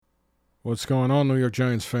What's going on, New York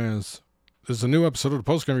Giants fans? This is a new episode of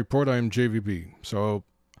the Postgame Report. I am JVB. So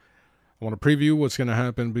I want to preview what's going to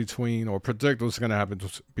happen between, or predict what's going to happen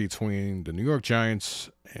between the New York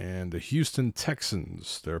Giants and the Houston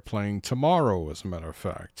Texans. They're playing tomorrow, as a matter of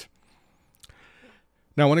fact.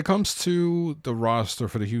 Now, when it comes to the roster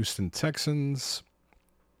for the Houston Texans,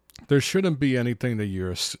 there shouldn't be anything that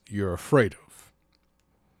you're afraid of.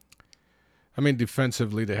 I mean,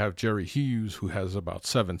 defensively, they have Jerry Hughes, who has about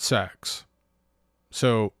 7 sacks.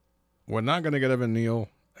 So we're not going to get Evan Neal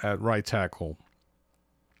at right tackle.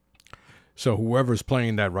 So whoever's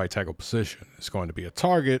playing that right tackle position is going to be a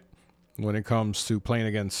target when it comes to playing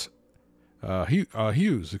against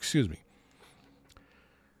Hughes.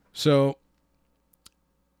 So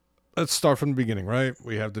let's start from the beginning, right?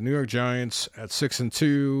 We have the New York Giants at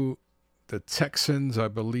 6-2. The Texans, I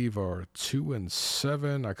believe, are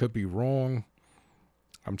 2-7. I could be wrong.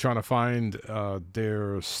 I'm trying to find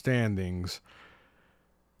their standings.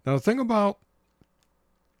 Now, the thing about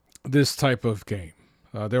this type of game,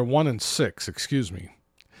 they're 1-6, excuse me.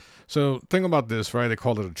 So, think about this, right? They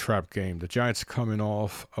call it a trap game. The Giants are coming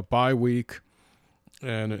off a bye week,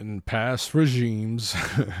 and in past regimes,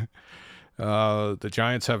 the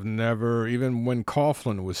Giants have never, even when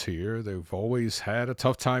Coughlin was here, they've always had a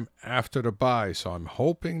tough time after the bye. So, I'm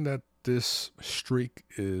hoping that this streak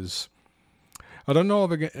is. I don't know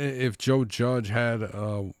if Joe Judge had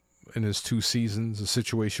in his 2 seasons a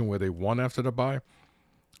situation where they won after the bye.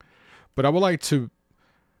 But I would like to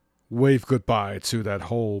wave goodbye to that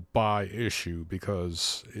whole bye issue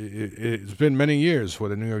because it's been many years where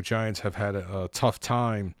the New York Giants have had a tough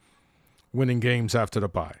time winning games after the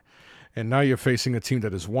bye. And now you're facing a team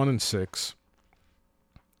that is 1-6.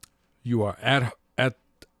 You are at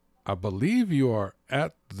I believe you are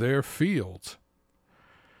at their field.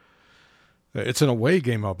 It's an away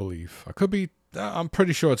game, I believe. I'm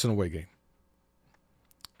pretty sure it's an away game.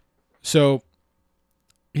 So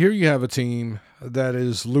here you have a team that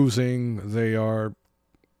is losing. They are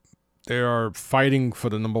fighting for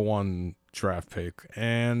the number 1 draft pick,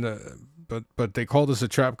 and but they call this a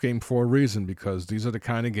trap game for a reason, because these are the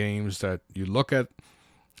kind of games that you look at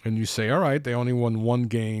and you say, all right, they only won 1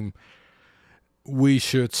 game. We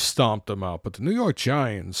should stomp them out. But the New York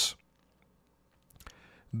Giants,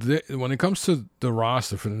 when it comes to the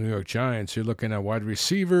roster for the New York Giants, you're looking at wide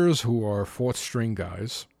receivers who are 4th-string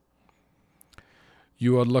guys.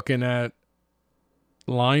 You are looking at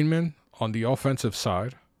linemen on the offensive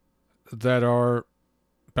side that are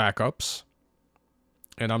backups.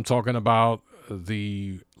 And I'm talking about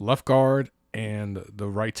the left guard and the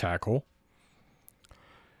right tackle.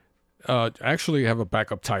 Actually, you have a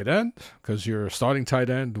backup tight end because your starting tight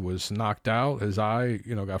end was knocked out. His eye,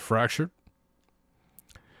 got fractured.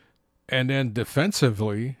 And then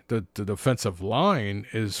defensively, the defensive line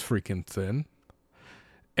is freaking thin.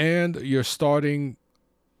 And you're starting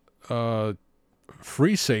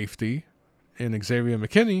free safety in Xavier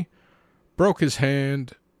McKinney broke his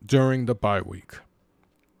hand during the bye week.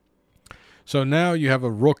 So now you have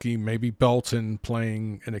a rookie, maybe Belton,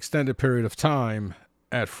 playing an extended period of time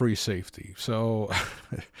at free safety. So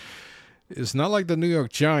it's not like the New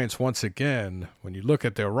York Giants, once again, when you look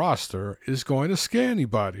at their roster, is going to scare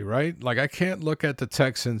anybody, right? Like, I can't look at the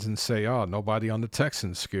Texans and say, oh, nobody on the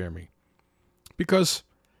Texans scare me. Because,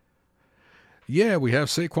 yeah, we have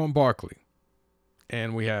Saquon Barkley.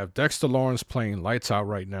 And we have Dexter Lawrence playing lights out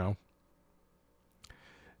right now.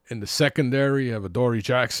 In the secondary, you have Adoree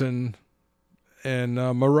Jackson and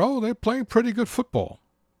Moreau. They're playing pretty good football.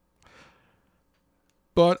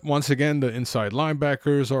 But once again, the inside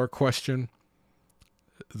linebackers are a question.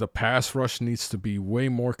 The pass rush needs to be way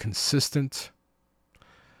more consistent.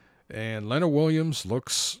 And Leonard Williams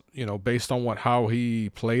looks, based on how he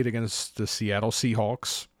played against the Seattle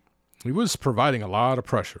Seahawks, he was providing a lot of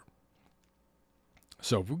pressure.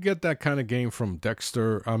 So if we get that kind of game from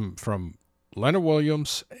from Leonard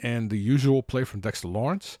Williams and the usual play from Dexter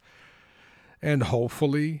Lawrence, and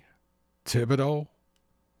hopefully Thibodeaux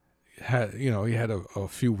he had a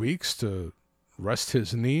few weeks to rest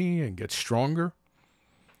his knee and get stronger.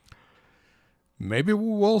 Maybe we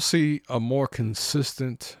will see a more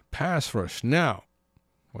consistent pass rush. Now,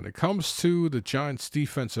 when it comes to the Giants'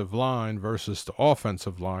 defensive line versus the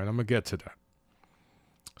offensive line, I'm going to get to that.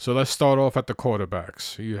 So let's start off at the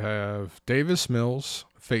quarterbacks. You have Davis Mills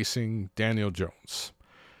facing Daniel Jones.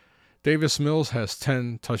 Davis Mills has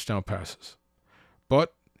 10 touchdown passes,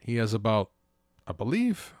 but he has about, I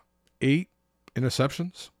believe, 8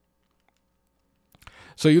 interceptions.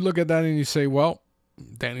 So you look at that and you say, well,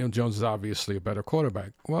 Daniel Jones is obviously a better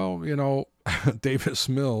quarterback. Well, Davis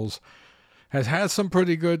Mills has had some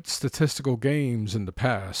pretty good statistical games in the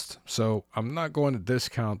past. So I'm not going to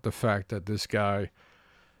discount the fact that this guy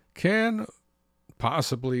can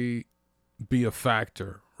possibly be a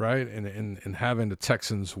factor, right, in having the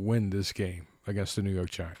Texans win this game against the New York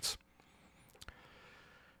Giants.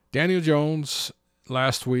 Daniel Jones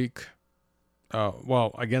last week,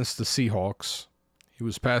 against the Seahawks, he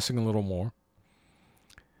was passing a little more.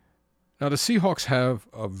 Now, the Seahawks have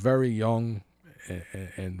a very young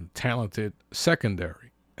and talented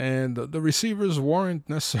secondary, and the receivers weren't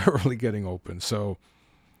necessarily getting open. So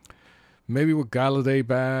maybe with Galladay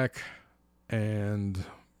back and,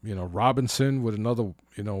 Robinson with another,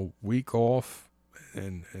 week off,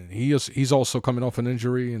 and he's also coming off an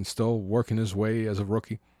injury and still working his way as a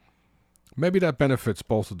rookie. Maybe that benefits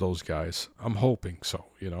both of those guys. I'm hoping so,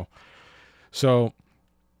 So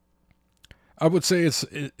I would say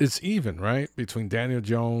it's even, right, between Daniel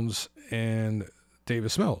Jones and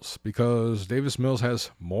Davis Mills, because Davis Mills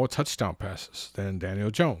has more touchdown passes than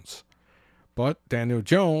Daniel Jones. But Daniel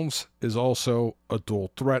Jones is also a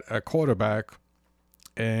dual threat at quarterback,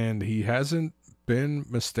 and he hasn't been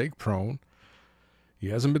mistake prone. He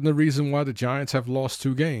hasn't been the reason why the Giants have lost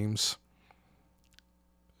 2 games.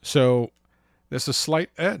 So there's a slight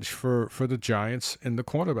edge for the Giants in the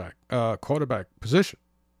quarterback position.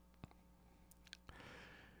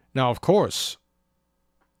 Now, of course,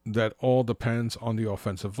 that all depends on the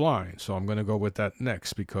offensive line. So I'm going to go with that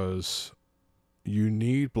next, because you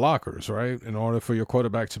need blockers, right, in order for your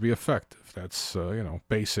quarterback to be effective. That's,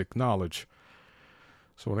 basic knowledge.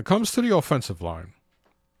 So when it comes to the offensive line,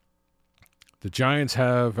 the Giants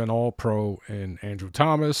have an all-pro in Andrew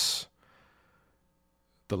Thomas.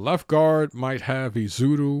 The left guard might have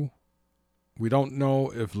Ezeudu. We don't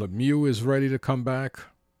know if Lemieux is ready to come back,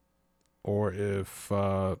 or if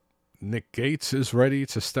Nick Gates is ready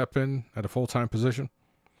to step in at a full-time position.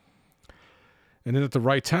 And then at the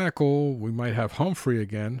right tackle, we might have Humphrey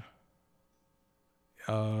again.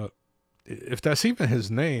 If that's even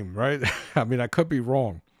his name, right? I mean, I could be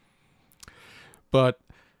wrong. But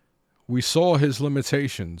we saw his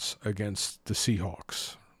limitations against the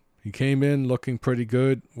Seahawks. He came in looking pretty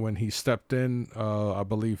good when he stepped in, I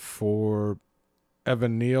believe, for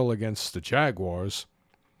Evan Neal against the Jaguars.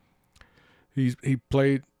 He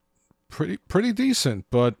played pretty decent,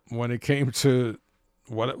 but when it came to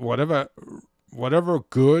whatever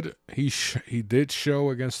good he did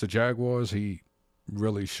show against the Jaguars, he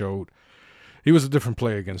really showed he was a different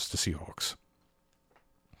player against the Seahawks.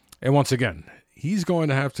 And once again, he's going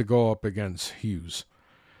to have to go up against Hughes,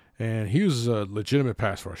 and Hughes is a legitimate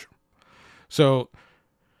pass rusher. So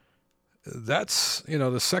that's,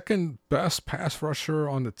 the second best pass rusher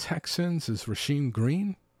on the Texans is Rasheem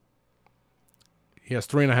Green. He has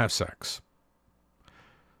 3.5 sacks.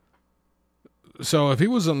 So if he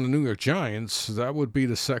was on the New York Giants, that would be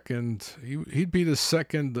the second. He'd be the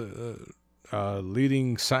second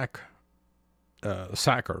leading sacker,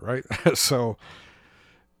 right? So,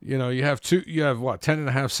 you have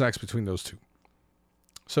 10.5 sacks between those two.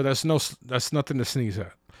 So that's nothing to sneeze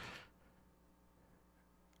at.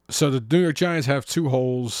 So the New York Giants have 2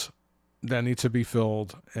 holes that need to be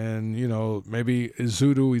filled, and maybe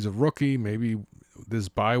Ezeudu, he's a rookie, maybe this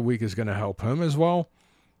bye week is going to help him as well.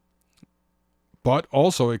 But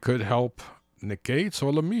also it could help Nick Gates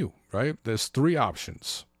or Lemieux, right? There's 3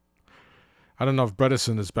 options. I don't know if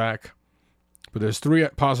Bredesen is back, but there's 3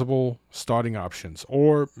 possible starting options,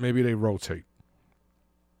 or maybe they rotate.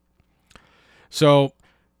 So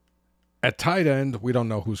at tight end, we don't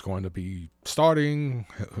know who's going to be starting.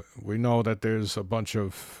 We know that there's a bunch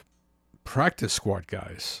of practice squad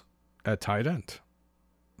guys at tight end.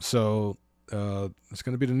 So it's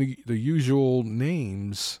going to be the usual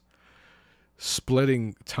names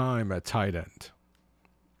splitting time at tight end.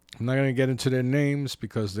 I'm not going to get into their names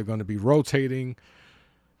because they're going to be rotating,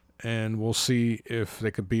 and we'll see if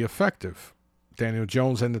they could be effective. Daniel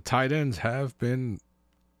Jones and the tight ends have been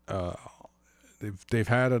they've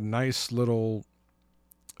had a nice little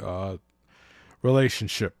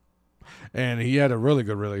relationship, and he had a really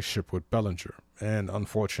good relationship with Bellinger. And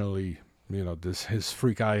unfortunately, his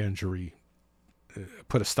freak eye injury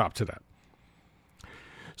put a stop to that.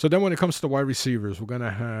 So then when it comes to the wide receivers, we're going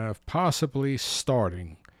to have possibly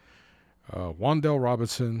starting Wan'Dale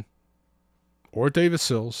Robinson or David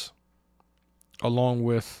Sills along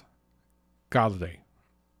with Galladay.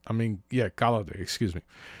 Galladay, excuse me.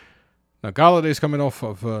 Now, Galladay's coming off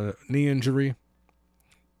of a knee injury.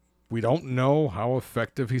 We don't know how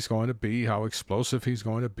effective he's going to be, how explosive he's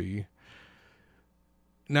going to be.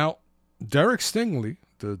 Now, Derek Stingley,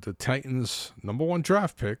 the Titans' number 1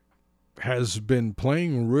 draft pick, has been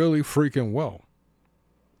playing really freaking well.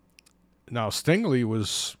 Now, Stingley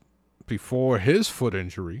was, before his foot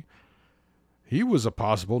injury, he was a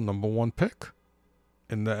possible number one pick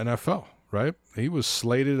in the NFL, right? He was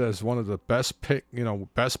slated as one of the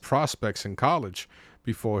best prospects in college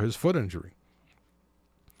before his foot injury.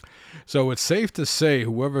 So it's safe to say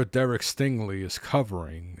whoever Derek Stingley is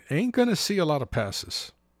covering ain't going to see a lot of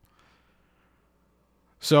passes.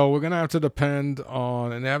 So we're going to have to depend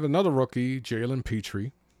on, and they have another rookie, Jalen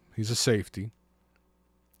Petrie. He's a safety.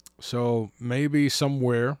 So maybe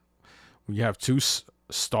somewhere we have two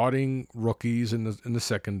starting rookies in the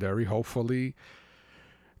secondary. Hopefully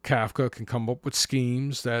Kafka can come up with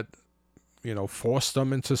schemes that, force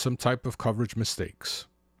them into some type of coverage mistakes.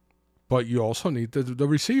 But you also need the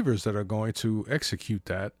receivers that are going to execute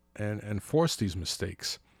that and force these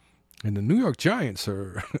mistakes. And the New York Giants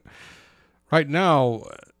are right now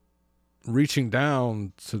reaching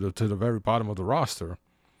down to the very bottom of the roster.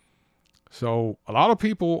 So a lot of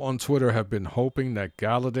people on Twitter have been hoping that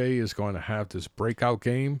Galladay is going to have this breakout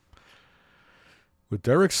game. With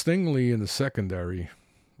Derek Stingley in the secondary,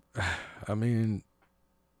 I mean,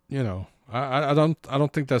 I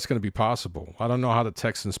don't think that's going to be possible. I don't know how the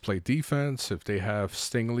Texans play defense. If they have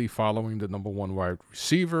Stingley following the number one wide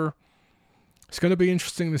receiver, it's going to be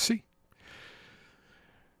interesting to see.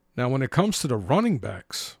 Now, when it comes to the running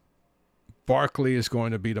backs, Barkley is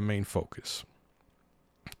going to be the main focus.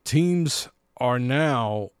 Teams are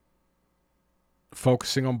now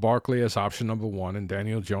focusing on Barkley as option number one and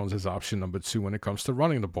Daniel Jones as option number two when it comes to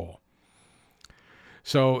running the ball.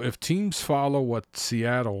 So if teams follow what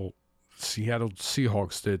Seattle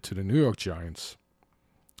Seahawks did to the New York Giants,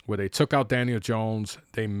 where they took out Daniel Jones,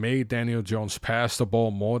 they made Daniel Jones pass the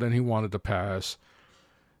ball more than he wanted to pass.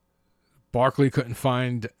 Barkley couldn't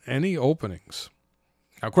find any openings.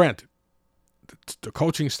 Now, granted, the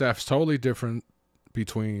coaching staff is totally different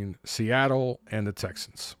between Seattle and the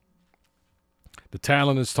Texans. The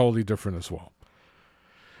talent is totally different as well.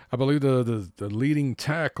 I believe the leading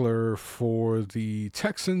tackler for the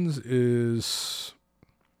Texans is,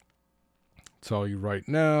 I'll tell you right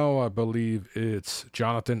now, I believe it's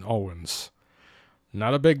Jonathan Owens.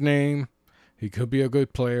 Not a big name. He could be a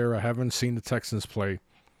good player. I haven't seen the Texans play.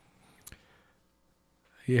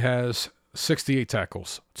 He has 68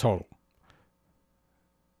 tackles total.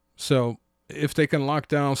 So if they can lock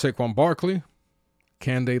down Saquon Barkley,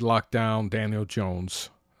 can they lock down Daniel Jones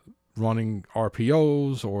running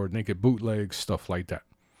RPOs or naked bootlegs, stuff like that?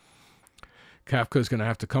 Kafka is going to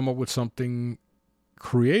have to come up with something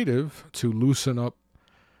creative to loosen up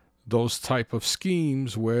those type of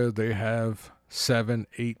schemes where they have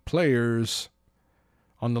 7-8 players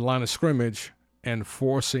on the line of scrimmage and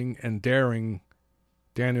forcing and daring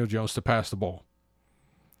Daniel Jones to pass the ball.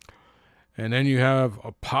 And then you have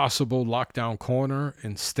a possible lockdown corner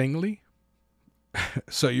in Stingley.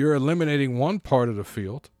 So you're eliminating one part of the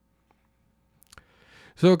field.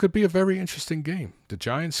 So it could be a very interesting game. The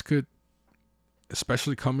Giants could,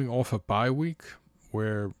 especially coming off a bye week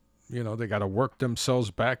where, they got to work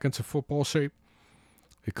themselves back into football shape.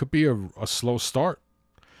 It could be a slow start.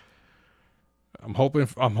 I'm hoping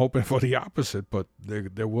for the opposite, but there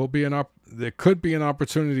could be an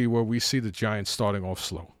opportunity where we see the Giants starting off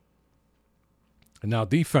slow. And now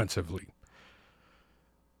defensively,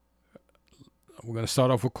 we're going to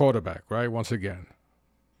start off with quarterback, right? Once again,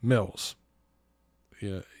 Mills.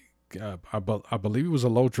 Yeah, I believe he was a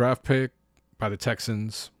low draft pick by the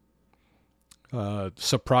Texans.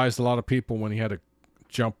 Surprised a lot of people when he had to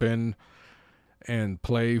jump in and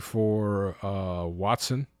play for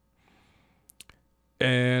Watson.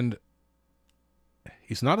 And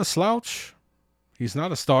he's not a slouch. He's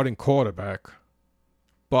not a starting quarterback,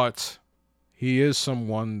 but he is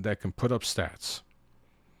someone that can put up stats.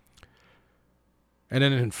 And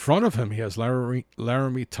then in front of him, he has Laramie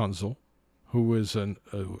Tunsil, who is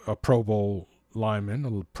a Pro Bowl lineman,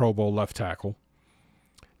 a Pro Bowl left tackle.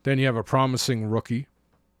 Then you have a promising rookie,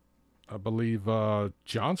 I believe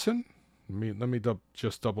Johnson. Let me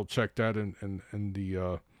just double check that in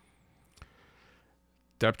the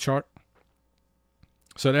depth chart.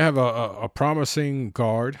 So they have a promising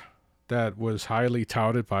guard that was highly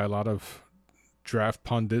touted by a lot of draft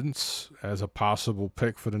pundits as a possible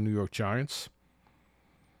pick for the New York Giants.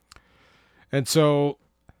 And so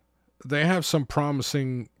they have some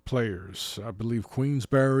promising players. I believe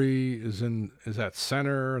Queensberry is at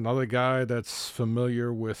center, another guy that's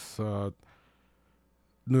familiar with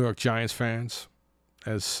New York Giants fans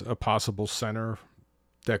as a possible center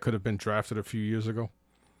that could have been drafted a few years ago.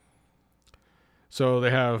 So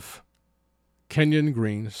they have Kenyon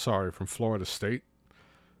Green, from Florida State.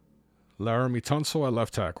 Laramie Tunsil at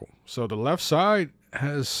left tackle. So the left side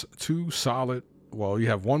has two solid well, you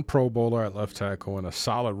have one Pro Bowler at left tackle and a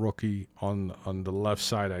solid rookie on the left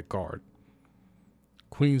side at guard.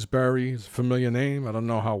 Queensberry is a familiar name. I don't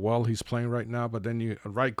know how well he's playing right now, but then you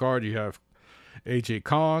at right guard you have A.J.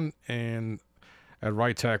 Kahn, and at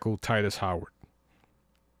right tackle Titus Howard.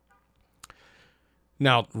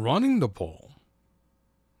 Now, running the ball,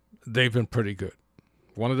 they've been pretty good.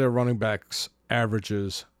 One of their running backs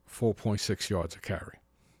averages 4.6 yards a carry.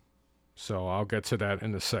 So I'll get to that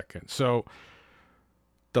in a second. So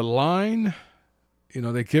the line,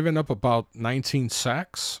 they've given up about 19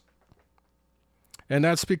 sacks. And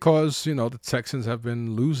that's because, the Texans have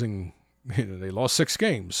been losing. They lost 6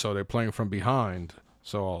 games, so they're playing from behind.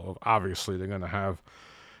 So obviously they're going to have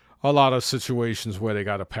a lot of situations where they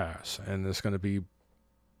got to pass. And there's going to be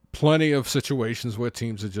plenty of situations where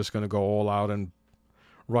teams are just going to go all out and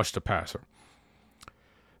rush the passer.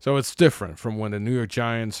 So it's different from when the New York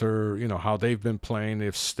Giants are, how they've been playing.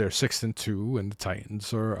 If they're 6-2, and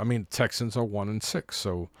the Texans are 1-6.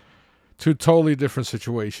 So 2 totally different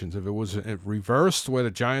situations. If it was reversed, where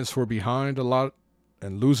the Giants were behind a lot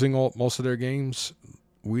and losing most of their games,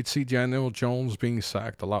 we'd see Daniel Jones being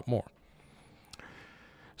sacked a lot more.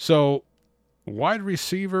 So wide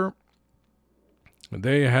receiver,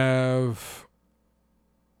 they have,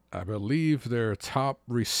 I believe their top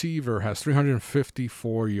receiver has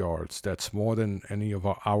 354 yards. That's more than any of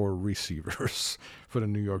our receivers for the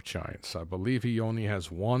New York Giants. I believe he only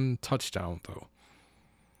has 1 touchdown, though.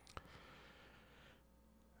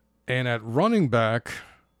 And at running back,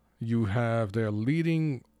 you have their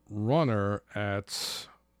leading runner at,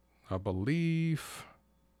 I believe,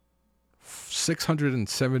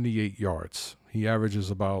 678 yards. He averages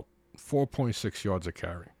about 4.6 yards a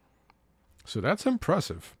carry. So that's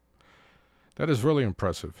impressive. That is really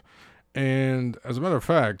impressive. And as a matter of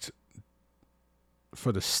fact,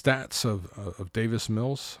 for the stats of Davis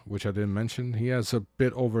Mills, which I didn't mention, he has a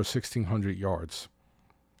bit over 1,600 yards.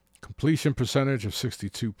 Completion percentage of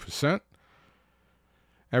 62%.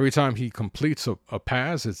 Every time he completes a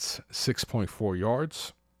pass, it's 6.4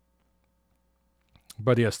 yards.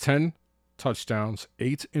 But he has 10 touchdowns,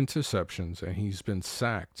 8 interceptions, and he's been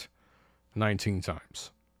sacked 19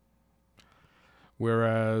 times.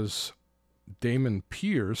 Whereas Damon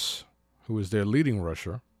Pierce, who is their leading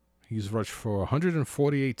rusher, he's rushed for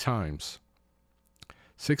 148 times,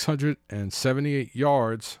 678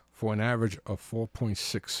 yards for an average of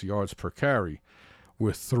 4.6 yards per carry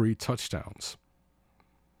with 3 touchdowns.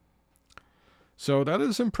 So that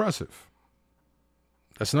is impressive.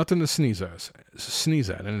 That's nothing to sneeze at.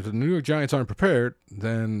 And if the New York Giants aren't prepared,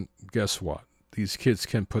 then guess what? These kids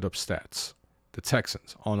can put up stats. The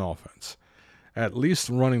Texans on offense. At least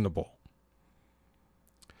running the ball.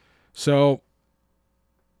 So,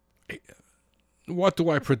 what do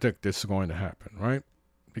I predict this is going to happen, right?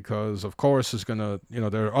 Because, of course, it's going to,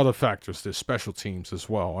 there are other factors. There's special teams as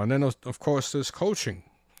well. And then, of course, there's coaching.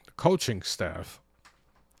 The coaching staff.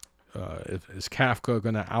 Is Kafka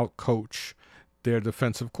going to out-coach their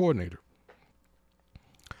defensive coordinator?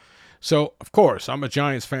 So, of course, I'm a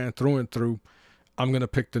Giants fan through and through. I'm going to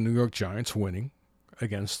pick the New York Giants winning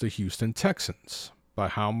against the Houston Texans. By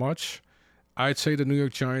how much? I'd say the New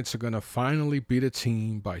York Giants are going to finally beat a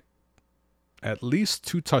team by at least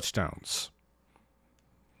 2 touchdowns.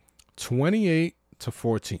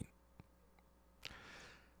 28-14.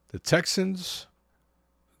 The Texans,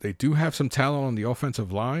 they do have some talent on the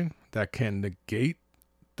offensive line that can negate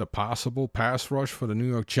the possible pass rush for the New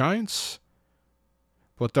York Giants.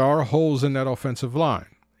 But there are holes in that offensive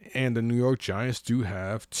line. And the New York Giants do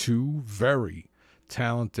have 2 very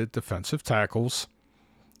talented defensive tackles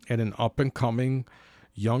and an up-and-coming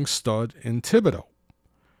young stud in Thibodeaux.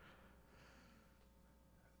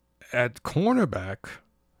 At cornerback,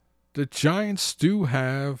 the Giants do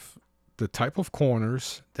have the type of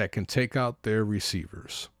corners that can take out their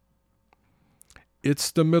receivers.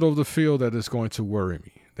 It's the middle of the field that is going to worry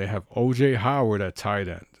me. They have O.J. Howard at tight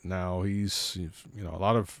end. Now, he's, a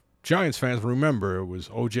lot of Giants fans remember it was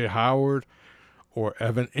O.J. Howard or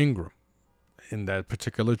Evan Ingram in that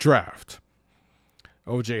particular draft.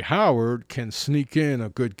 O.J. Howard can sneak in a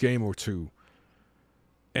good game or two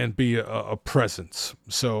and be a presence.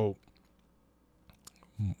 So,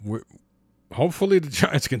 hopefully the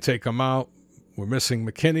Giants can take him out. We're missing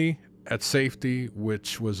McKinney at safety,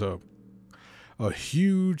 which was a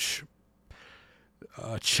huge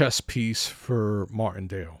chess piece for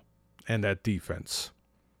Martindale and that defense.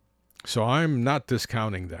 So I'm not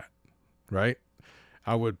discounting that, right?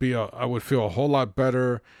 I would feel a whole lot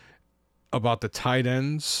better about the tight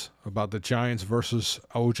ends, about the Giants versus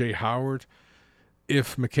O.J. Howard,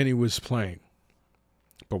 if McKinney was playing.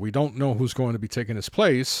 But we don't know who's going to be taking his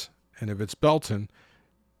place, And if it's Belton,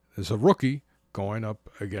 there's a rookie going up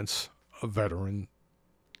against a veteran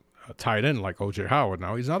tight end like O.J. Howard.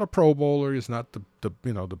 Now, he's not a Pro Bowler. He's not the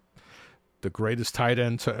greatest tight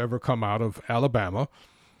end to ever come out of Alabama,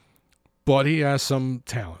 but he has some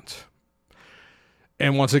talent.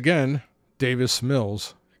 And once again, Davis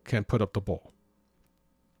Mills can put up the ball.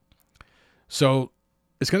 So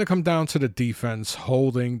it's going to come down to the defense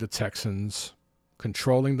holding the Texans,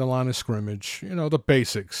 controlling the line of scrimmage, the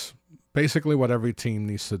basics, basically what every team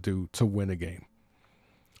needs to do to win a game.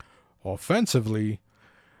 Offensively,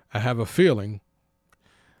 I have a feeling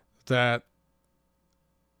that,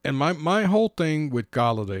 and my whole thing with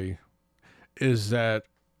Golladay is that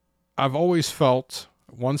I've always felt,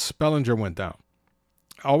 once Bellinger went down,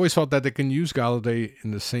 I always felt that they can use Golladay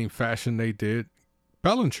in the same fashion they did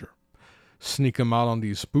Bellinger. Sneak him out on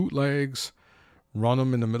these bootlegs, run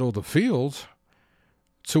him in the middle of the field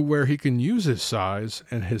to where he can use his size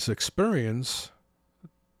and his experience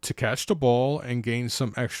to catch the ball and gain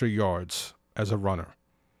some extra yards as a runner.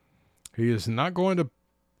 He is not going to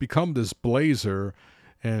become this blazer,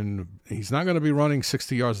 and he's not going to be running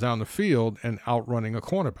 60 yards down the field and outrunning a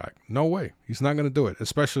cornerback. No way. He's not going to do it,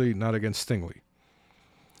 especially not against Stingley.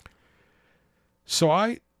 So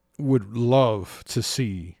I would love to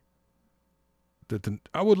see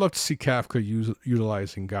Kafka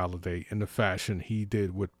utilizing Golladay in the fashion he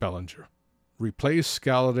did with Bellinger. Replace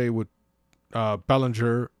Golladay with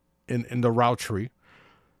Bellinger in the route tree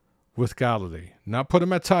with Golladay. Not put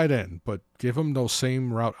him at tight end, but give him those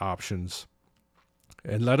same route options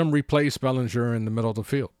and let him replace Bellinger in the middle of the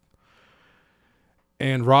field.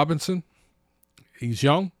 And Robinson, he's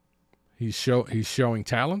young. He's showing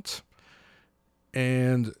talent.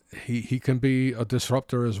 And he can be a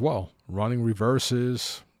disruptor as well, running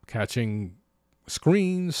reverses, catching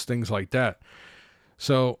screens, things like that.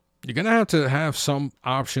 So you're going to have some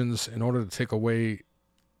options in order to take away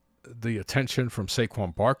the attention from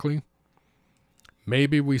Saquon Barkley.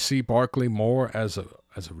 Maybe we see Barkley more as a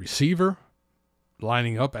receiver,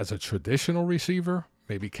 lining up as a traditional receiver,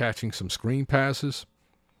 maybe catching some screen passes.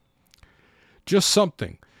 Just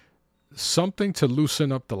something to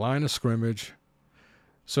loosen up the line of scrimmage,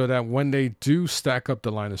 so that when they do stack up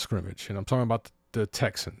the line of scrimmage, and I'm talking about the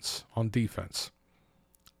Texans on defense,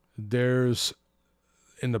 there's,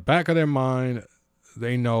 in the back of their mind,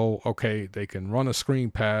 they know, okay, they can run a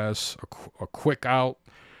screen pass, a quick out,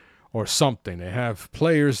 or something. They have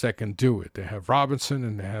players that can do it. They have Robinson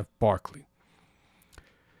and they have Barkley.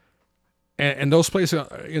 And those plays,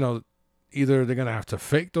 either they're going to have to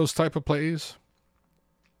fake those type of plays,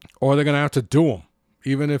 or they're going to have to do them,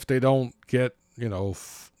 even if they don't get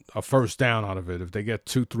a first down out of it. If they get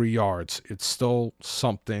 2-3 yards, it's still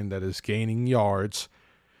something that is gaining yards,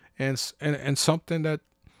 and something that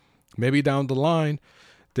maybe down the line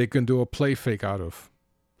they can do a play fake out of,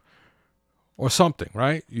 or something.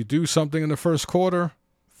 Right? You do something in the first quarter,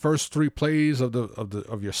 first 3 plays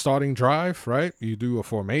of your starting drive. Right? You do a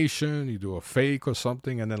formation, you do a fake or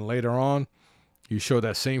something, and then later on, you show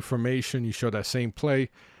that same formation, you show that same play,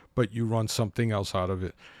 but you run something else out of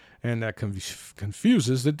it. And that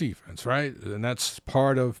confuses the defense, right? And that's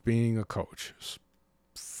part of being a coach,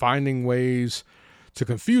 finding ways to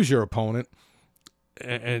confuse your opponent,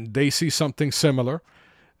 and they see something similar,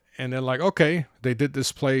 and they're like, okay, they did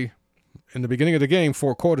this play in the beginning of the game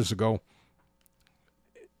 4 quarters ago.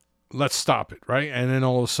 Let's stop it, right? And then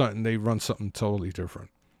all of a sudden they run something totally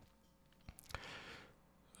different.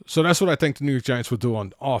 So that's what I think the New York Giants will do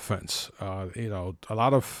on offense. A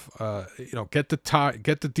lot of get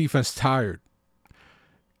the defense tired,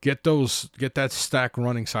 get that stack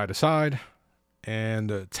running side to side,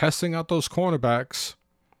 and testing out those cornerbacks.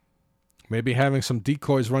 Maybe having some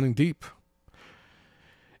decoys running deep.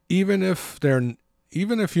 Even if David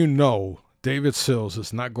Sills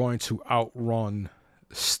is not going to outrun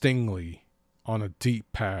Stingley on a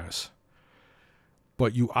deep pass,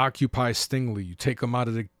 but you occupy Stingley, you take him out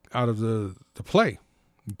of the play.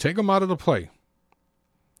 You take him out of the play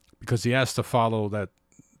because he has to follow that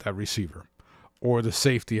receiver, or the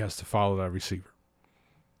safety has to follow that receiver.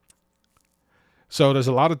 So there's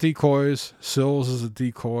a lot of decoys. Sills is a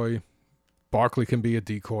decoy. Barkley can be a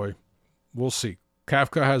decoy. We'll see.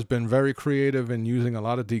 Kafka has been very creative in using a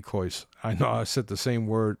lot of decoys. I know I said the same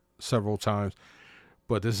word several times,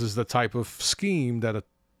 but this is the type of scheme that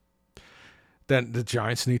the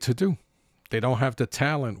Giants need to do. They don't have the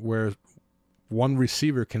talent where one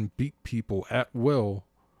receiver can beat people at will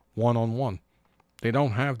one-on-one. They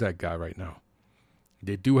don't have that guy right now.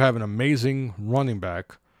 They do have an amazing running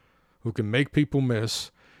back who can make people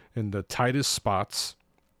miss in the tightest spots.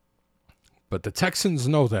 But the Texans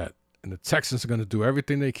know that, And the Texans are going to do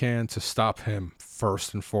everything they can to stop him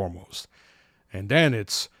first and foremost. And then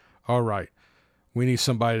it's, all right, we need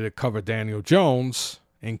somebody to cover Daniel Jones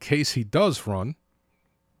in case he does run.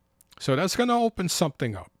 So that's going to open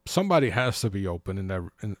something up. Somebody has to be open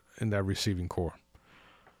in that receiving core.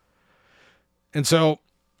 And so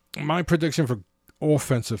my prediction for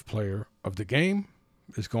offensive player of the game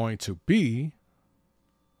is going to be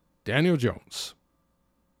Daniel Jones.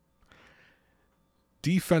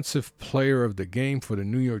 Defensive player of the game for the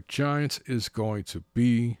New York Giants is going to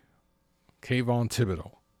be Kayvon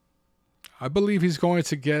Thibodeaux. I believe he's going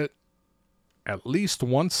to get at least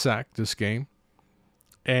one sack this game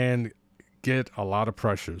and get a lot of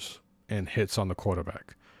pressures and hits on the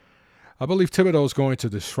quarterback. I believe Thibodeaux is going to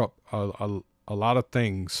disrupt a lot of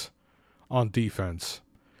things on defense,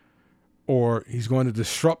 or he's going to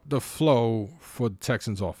disrupt the flow for the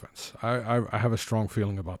Texans offense. I have a strong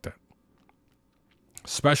feeling about that.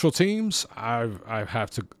 Special teams, I have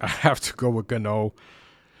to go with Gano.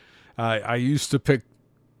 I used to pick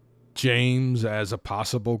James as a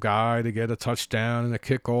possible guy to get a touchdown and a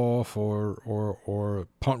kickoff or a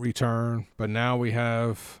punt return, but now we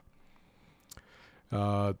have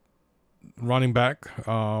running back.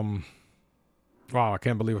 Wow, I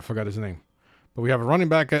can't believe I forgot his name. But we have a running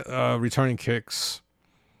back at returning kicks.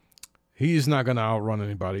 He's not going to outrun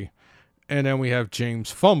anybody. And then we have James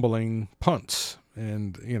fumbling punts.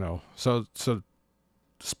 And, so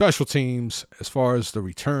special teams, as far as the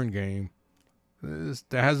return game,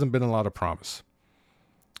 there hasn't been a lot of promise.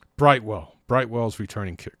 Brightwell's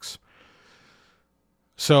returning kicks.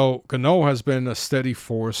 So Gano has been a steady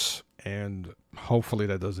force, and hopefully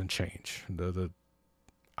that doesn't change. The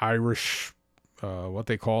Irish, what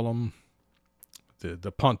they call him,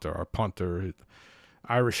 the punter, our punter,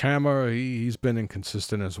 Irish Hammer, he's been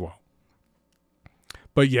inconsistent as well.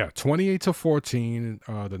 But yeah,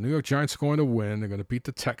 28-14, the New York Giants are going to win. They're going to beat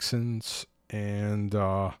the Texans, and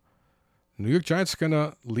New York Giants are going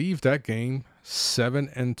to leave that game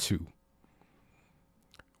 7-2,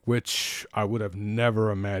 which I would have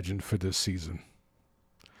never imagined for this season.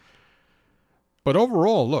 But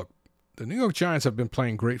overall, look, the New York Giants have been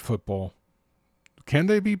playing great football. Can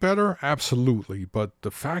they be better? Absolutely. But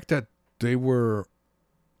the fact that they weren't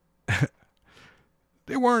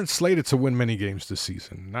slated to win many games this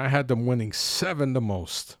season. And I had them winning 7 the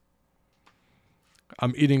most.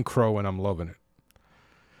 I'm eating crow and I'm loving it.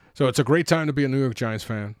 So it's a great time to be a New York Giants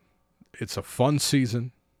fan. It's a fun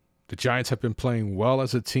season. The Giants have been playing well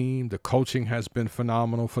as a team. The coaching has been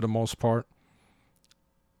phenomenal for the most part.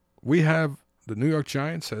 We have the New York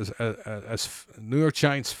Giants as New York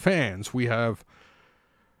Giants fans. We have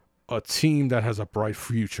a team that has a bright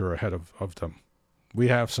future ahead of them. We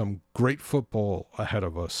have some great football ahead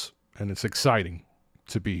of us, and it's exciting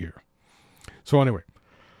to be here. So anyway,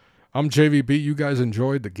 I'm JVB. You guys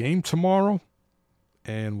enjoyed the game tomorrow,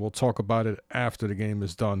 and we'll talk about it after the game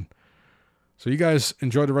is done. So you guys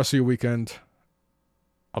enjoy the rest of your weekend.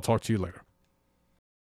 I'll talk to you later.